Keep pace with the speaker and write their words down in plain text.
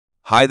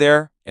Hi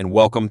there, and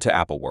welcome to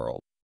Apple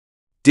World.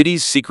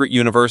 Diddy's secret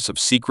universe of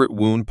secret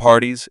wound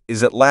parties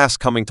is at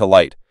last coming to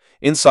light.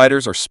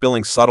 Insiders are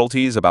spilling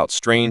subtleties about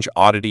strange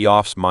oddity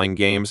offs, mind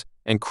games,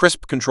 and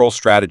crisp control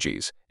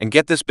strategies. And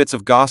get this, bits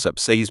of gossip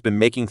say he's been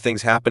making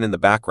things happen in the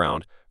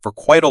background for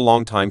quite a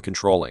long time,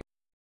 controlling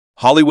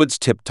Hollywood's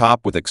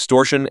tip-top with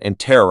extortion and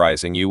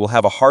terrorizing. You will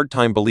have a hard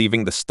time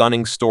believing the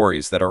stunning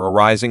stories that are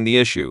arising. The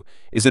issue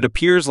is it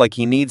appears like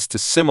he needs to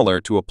similar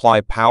to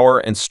apply power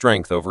and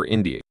strength over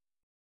India.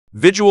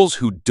 Visuals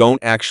who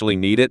don't actually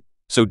need it.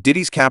 So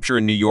Diddy's capture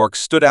in New York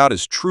stood out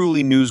as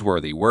truly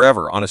newsworthy.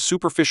 Wherever, on a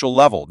superficial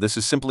level, this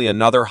is simply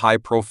another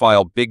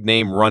high-profile,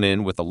 big-name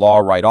run-in with the law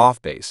right off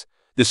base.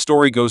 This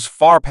story goes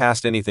far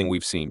past anything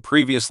we've seen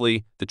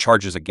previously. The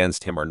charges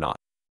against him are not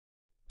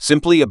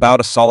simply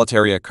about a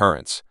solitary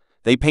occurrence.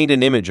 They paint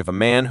an image of a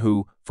man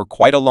who, for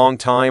quite a long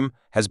time,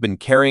 has been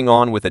carrying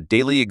on with a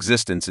daily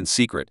existence in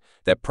secret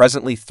that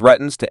presently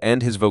threatens to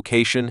end his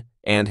vocation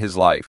and his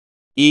life.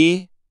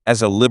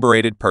 As a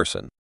liberated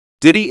person,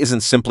 Diddy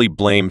isn't simply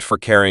blamed for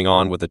carrying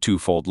on with a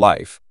twofold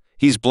life.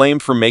 He's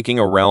blamed for making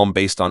a realm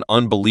based on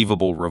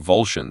unbelievable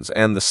revulsions,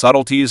 and the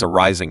subtleties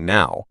arising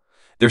now,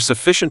 they're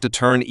sufficient to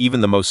turn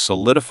even the most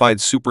solidified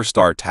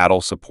superstar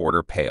tattle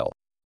supporter pale.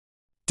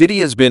 Diddy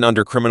has been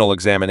under criminal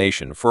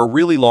examination for a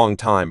really long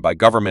time by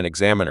government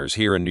examiners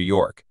here in New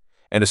York,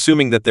 and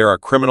assuming that there are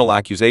criminal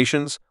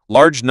accusations,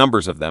 large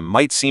numbers of them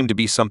might seem to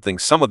be something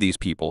some of these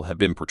people have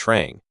been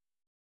portraying.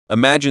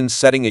 Imagine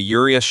setting a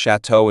Urias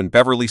chateau in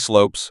Beverly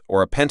Slopes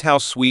or a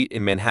penthouse suite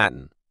in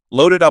Manhattan,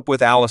 loaded up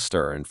with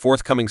Alistair and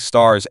forthcoming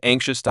stars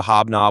anxious to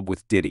hobnob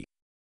with Diddy.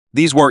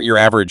 These weren't your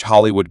average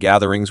Hollywood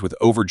gatherings with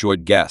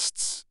overjoyed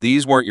guests.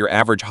 These weren't your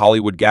average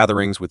Hollywood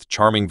gatherings with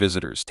charming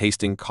visitors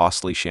tasting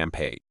costly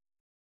champagne.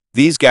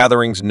 These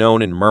gatherings,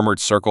 known in murmured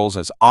circles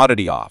as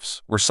oddity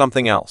offs, were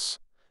something else.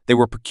 They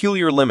were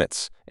peculiar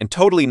limits, and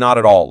totally not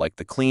at all like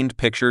the cleaned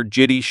picture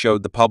Diddy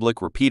showed the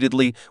public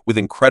repeatedly, with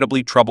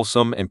incredibly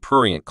troublesome and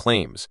prurient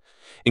claims,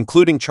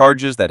 including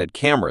charges that had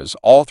cameras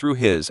all through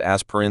his,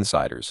 as per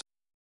insiders.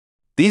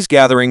 These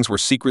gatherings were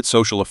secret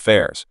social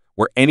affairs,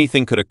 where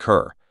anything could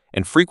occur,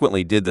 and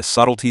frequently did the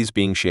subtleties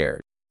being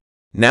shared.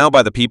 Now,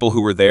 by the people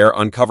who were there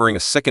uncovering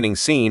a sickening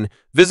scene,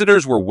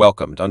 visitors were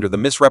welcomed under the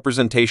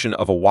misrepresentation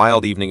of a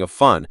wild evening of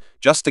fun,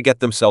 just to get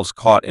themselves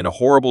caught in a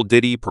horrible.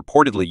 Diddy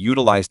purportedly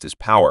utilized his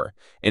power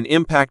and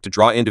impact to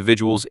draw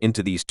individuals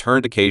into these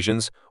turned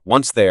occasions.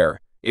 Once there,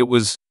 it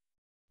was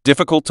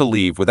difficult to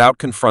leave without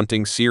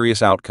confronting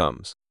serious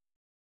outcomes.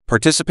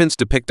 Participants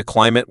depict a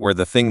climate where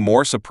the thing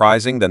more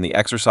surprising than the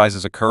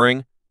exercises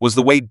occurring was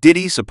the way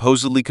Diddy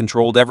supposedly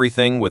controlled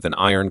everything with an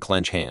iron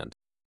clench hand.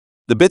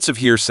 The bits of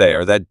hearsay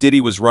are that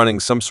Diddy was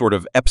running some sort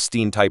of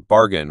Epstein-type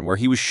bargain where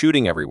he was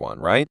shooting everyone,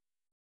 right?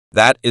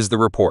 That is the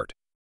report.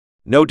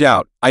 No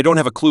doubt, I don't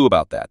have a clue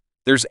about that.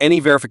 There's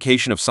any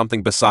verification of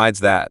something besides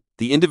that.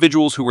 The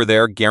individuals who were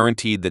there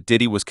guaranteed that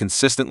Diddy was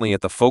consistently at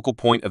the focal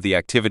point of the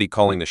activity,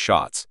 calling the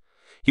shots.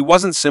 He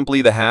wasn't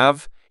simply the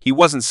have, he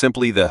wasn't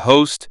simply the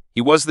host, he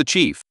was the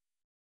chief.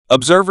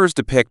 Observers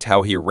depict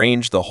how he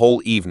arranged the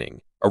whole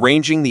evening,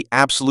 arranging the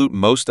absolute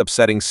most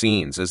upsetting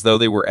scenes as though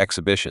they were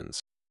exhibitions.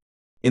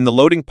 In the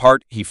loading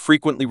part, he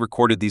frequently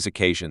recorded these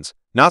occasions,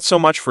 not so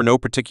much for no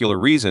particular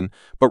reason,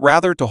 but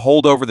rather to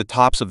hold over the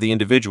tops of the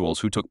individuals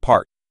who took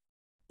part.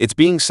 It's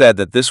being said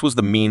that this was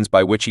the means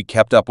by which he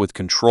kept up with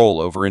control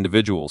over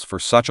individuals for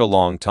such a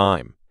long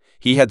time.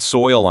 He had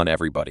soil on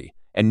everybody,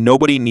 and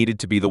nobody needed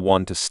to be the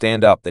one to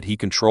stand up that he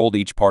controlled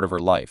each part of her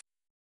life.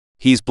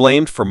 He's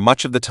blamed for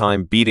much of the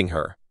time beating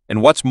her,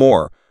 and what's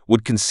more,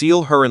 would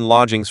conceal her in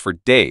lodgings for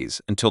days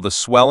until the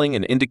swelling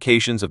and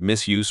indications of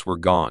misuse were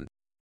gone.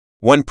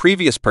 One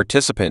previous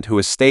participant who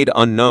has stayed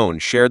unknown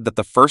shared that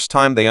the first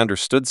time they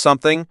understood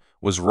something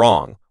was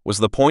wrong was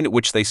the point at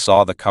which they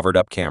saw the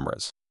covered-up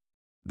cameras.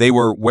 They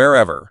were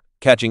wherever,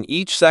 catching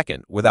each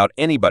second without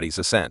anybody's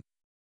assent.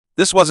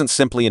 This wasn't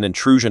simply an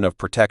intrusion of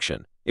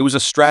protection, it was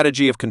a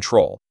strategy of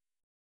control.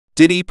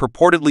 Diddy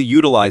purportedly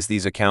utilized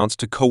these accounts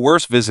to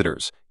coerce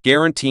visitors,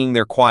 guaranteeing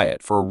their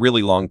quiet for a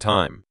really long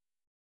time.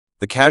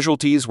 The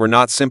casualties were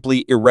not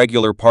simply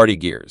irregular party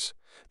gears.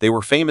 They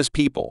were famous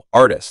people,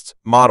 artists,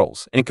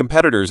 models, and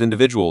competitors,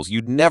 individuals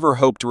you'd never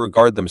hope to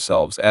regard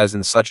themselves as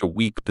in such a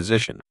weak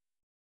position.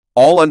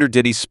 All under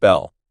Diddy's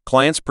spell,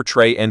 clients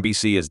portray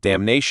NBC as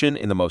damnation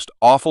in the most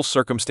awful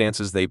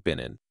circumstances they've been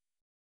in.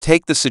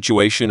 Take the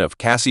situation of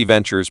Cassie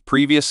Venture's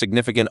previous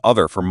significant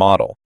other for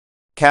model.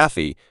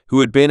 Kathy, who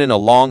had been in a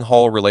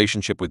long-haul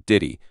relationship with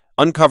Diddy,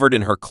 uncovered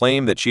in her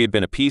claim that she had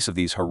been a piece of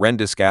these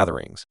horrendous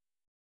gatherings.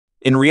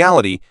 In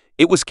reality,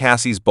 it was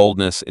Cassie's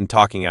boldness in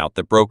talking out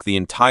that broke the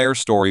entire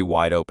story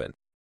wide open.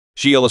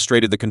 She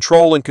illustrated the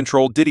control and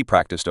control Diddy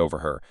practiced over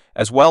her,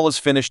 as well as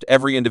finished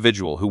every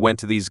individual who went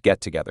to these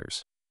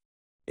get-togethers.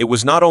 It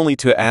was not only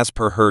to, as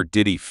per her,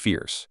 Diddy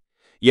fierce,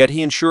 yet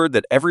he ensured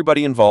that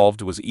everybody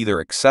involved was either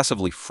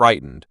excessively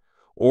frightened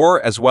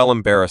or as well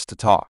embarrassed to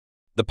talk.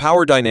 The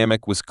power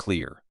dynamic was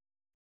clear.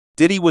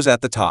 Diddy was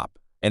at the top,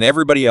 and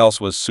everybody else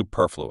was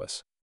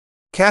superfluous.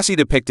 Cassie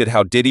depicted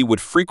how Diddy would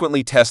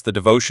frequently test the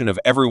devotion of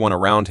everyone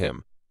around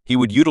him. He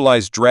would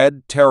utilize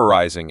dread,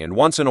 terrorizing, and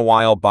once in a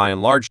while by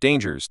and large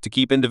dangers to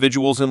keep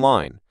individuals in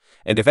line.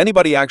 And if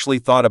anybody actually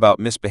thought about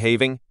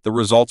misbehaving, the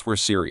results were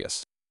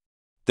serious.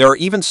 There are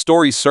even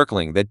stories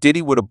circling that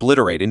Diddy would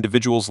obliterate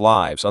individuals'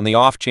 lives on the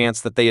off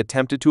chance that they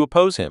attempted to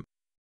oppose him.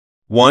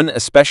 One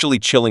especially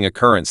chilling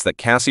occurrence that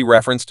Cassie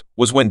referenced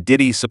was when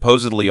Diddy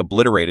supposedly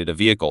obliterated a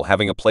vehicle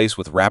having a place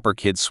with rapper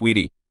Kid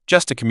Sweetie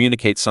just to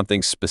communicate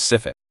something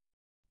specific.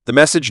 The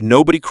message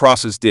nobody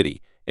crosses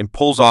Diddy and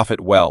pulls off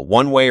it well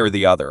one way or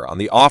the other on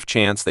the off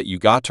chance that you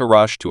got to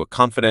rush to a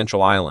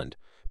confidential island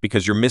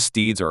because your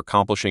misdeeds are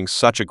accomplishing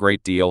such a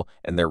great deal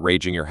and they're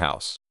raging your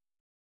house.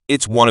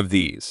 It's one of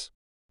these.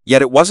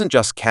 Yet it wasn't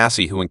just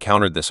Cassie who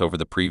encountered this over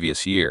the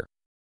previous year.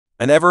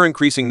 An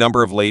ever-increasing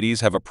number of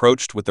ladies have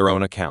approached with their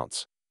own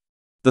accounts.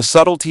 The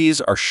subtleties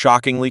are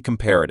shockingly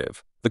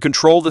comparative. The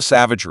control, the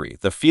savagery,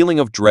 the feeling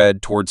of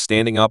dread towards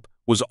standing up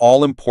was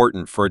all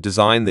important for a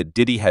design that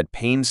Diddy had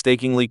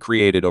painstakingly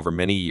created over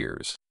many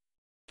years.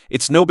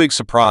 It's no big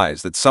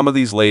surprise that some of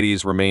these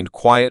ladies remained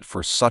quiet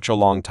for such a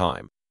long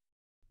time.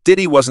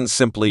 Diddy wasn't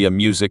simply a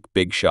music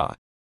big shot.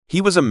 He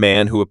was a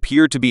man who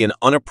appeared to be an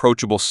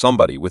unapproachable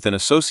somebody with an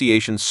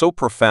association so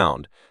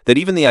profound that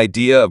even the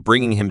idea of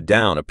bringing him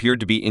down appeared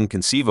to be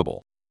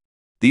inconceivable.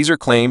 These are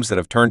claims that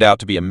have turned out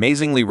to be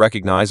amazingly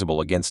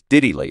recognizable against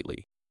Diddy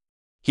lately.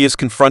 He has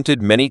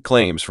confronted many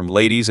claims from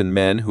ladies and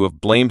men who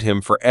have blamed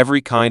him for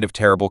every kind of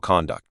terrible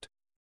conduct.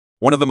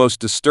 One of the most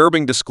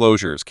disturbing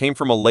disclosures came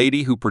from a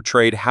lady who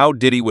portrayed how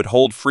Diddy would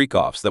hold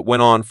freak-offs that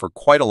went on for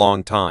quite a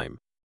long time.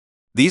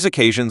 These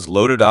occasions,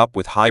 loaded up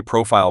with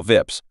high-profile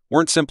VIPs,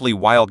 weren't simply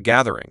wild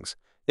gatherings.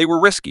 They were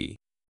risky.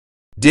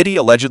 Diddy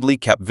allegedly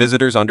kept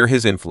visitors under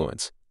his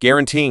influence,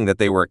 guaranteeing that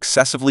they were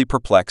excessively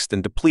perplexed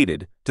and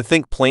depleted. To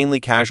think plainly,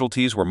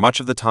 casualties were much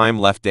of the time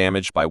left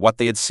damaged by what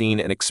they had seen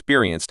and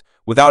experienced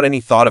without any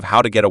thought of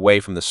how to get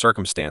away from the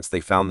circumstance they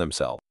found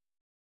themselves.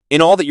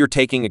 In all that you're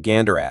taking a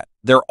gander at,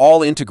 they're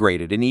all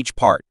integrated in each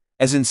part.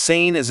 As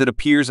insane as it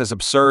appears, as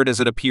absurd as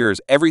it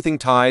appears, everything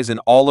ties in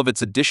all of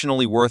it's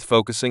additionally worth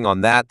focusing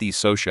on that these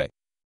social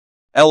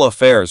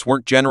affairs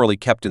weren't generally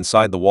kept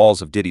inside the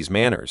walls of Diddy's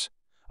manors.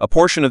 A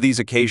portion of these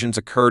occasions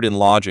occurred in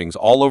lodgings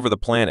all over the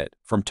planet,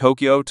 from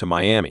Tokyo to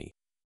Miami.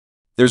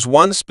 There's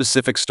one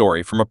specific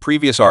story from a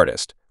previous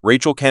artist,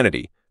 Rachel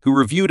Kennedy, who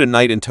reviewed a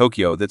night in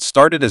Tokyo that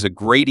started as a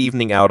great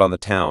evening out on the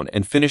town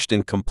and finished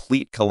in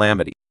complete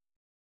calamity.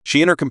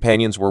 She and her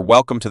companions were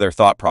welcome to their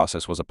thought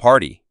process was a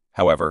party.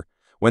 However,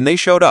 when they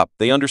showed up,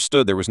 they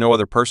understood there was no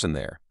other person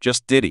there,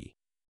 just Diddy.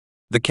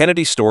 The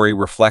Kennedy story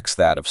reflects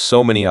that of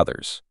so many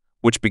others,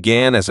 which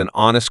began as an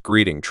honest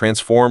greeting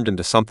transformed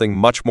into something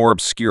much more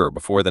obscure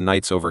before the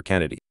night's over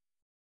Kennedy.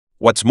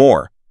 What's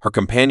more, her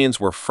companions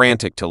were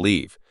frantic to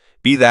leave.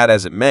 Be that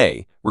as it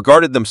may,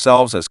 regarded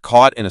themselves as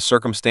caught in a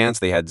circumstance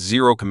they had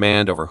zero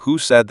command over. Who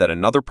said that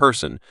another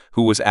person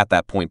who was at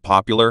that point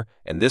popular,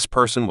 and this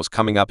person was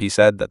coming up, he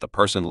said that the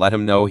person let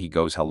him know he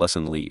goes, hell,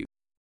 listen, leave.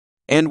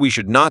 And we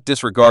should not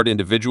disregard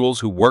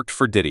individuals who worked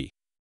for Diddy.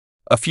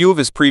 A few of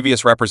his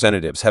previous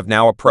representatives have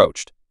now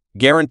approached,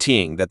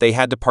 guaranteeing that they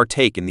had to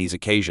partake in these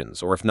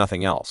occasions, or if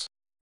nothing else.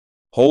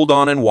 Hold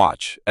on and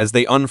watch as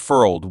they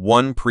unfurled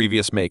one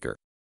previous maker.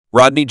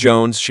 Rodney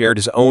Jones shared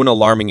his own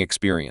alarming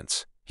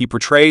experience. He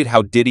portrayed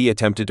how Diddy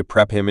attempted to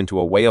prep him into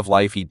a way of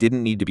life he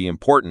didn't need to be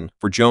important,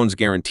 for Jones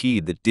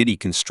guaranteed that Diddy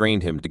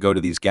constrained him to go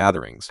to these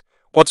gatherings.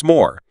 What's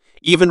more,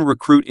 even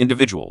recruit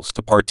individuals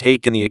to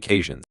partake in the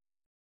occasions.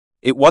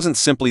 It wasn't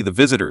simply the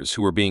visitors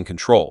who were being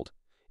controlled.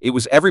 It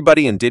was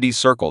everybody in Diddy's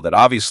circle that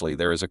obviously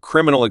there is a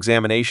criminal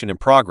examination in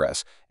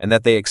progress and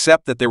that they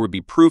accept that there would be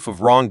proof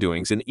of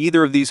wrongdoings in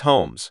either of these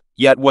homes.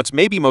 Yet what's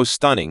maybe most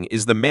stunning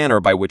is the manner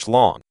by which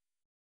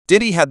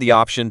Diddy had the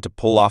option to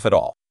pull off it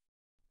all.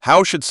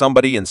 How should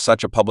somebody in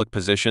such a public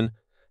position,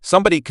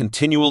 somebody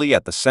continually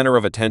at the center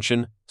of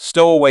attention,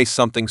 stow away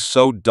something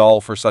so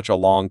dull for such a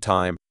long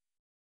time?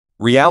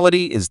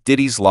 Reality is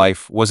Diddy's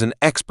life was an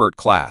expert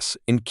class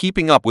in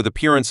keeping up with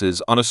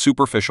appearances on a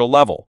superficial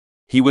level.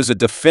 He was a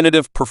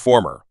definitive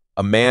performer,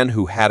 a man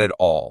who had it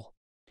all.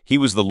 He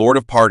was the lord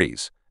of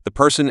parties, the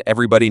person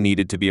everybody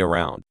needed to be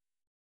around.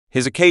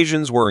 His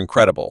occasions were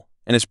incredible,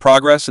 and his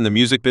progress in the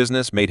music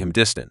business made him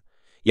distant.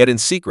 Yet in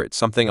secret,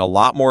 something a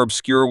lot more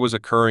obscure was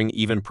occurring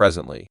even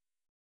presently.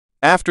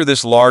 After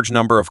this large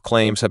number of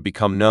claims have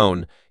become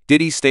known,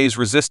 Diddy stays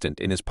resistant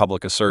in his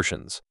public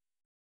assertions.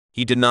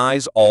 He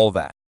denies all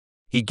that.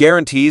 He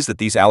guarantees that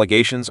these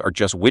allegations are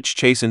just witch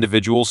chase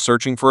individuals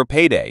searching for a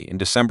payday. In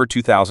December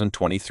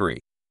 2023,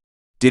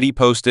 Diddy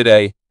posted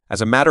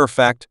as a matter of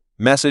fact,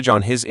 message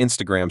on his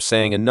Instagram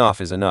saying enough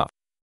is enough.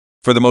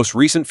 For the most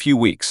recent few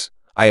weeks,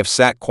 I have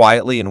sat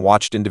quietly and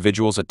watched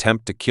individuals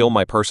attempt to kill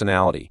my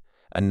personality,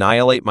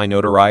 annihilate my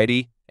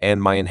notoriety, and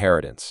my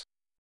inheritance.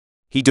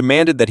 He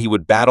demanded that he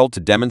would battle to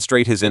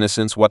demonstrate his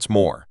innocence. What's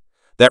more,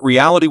 that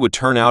reality would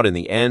turn out in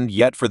the end.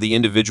 Yet for the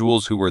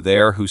individuals who were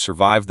there who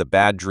survived the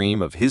bad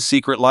dream of his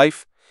secret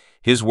life,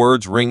 his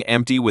words ring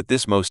empty with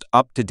this most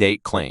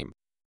up-to-date claim.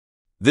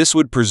 This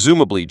would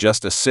presumably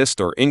just assist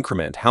or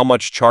increment how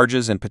much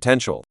charges and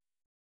potential.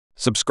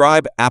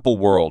 Subscribe Apple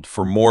World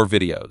for more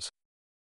videos.